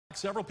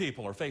Several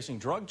people are facing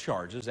drug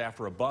charges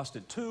after a bust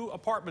at two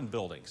apartment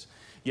buildings.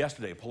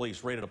 Yesterday,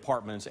 police raided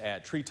apartments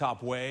at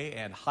Treetop Way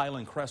and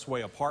Highland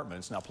Crestway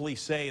Apartments. Now,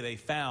 police say they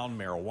found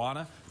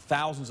marijuana,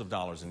 thousands of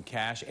dollars in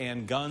cash,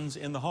 and guns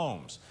in the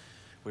homes.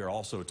 We are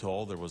also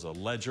told there was a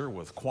ledger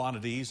with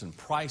quantities and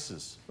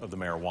prices of the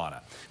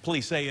marijuana.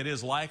 Police say it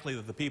is likely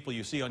that the people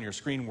you see on your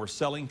screen were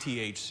selling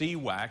THC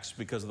wax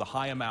because of the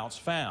high amounts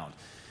found.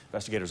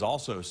 Investigators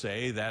also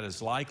say that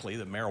it's likely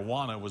that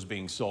marijuana was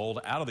being sold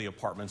out of the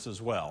apartments as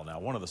well.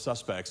 Now, one of the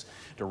suspects,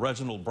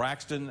 Reginald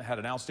Braxton, had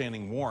an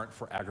outstanding warrant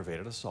for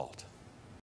aggravated assault.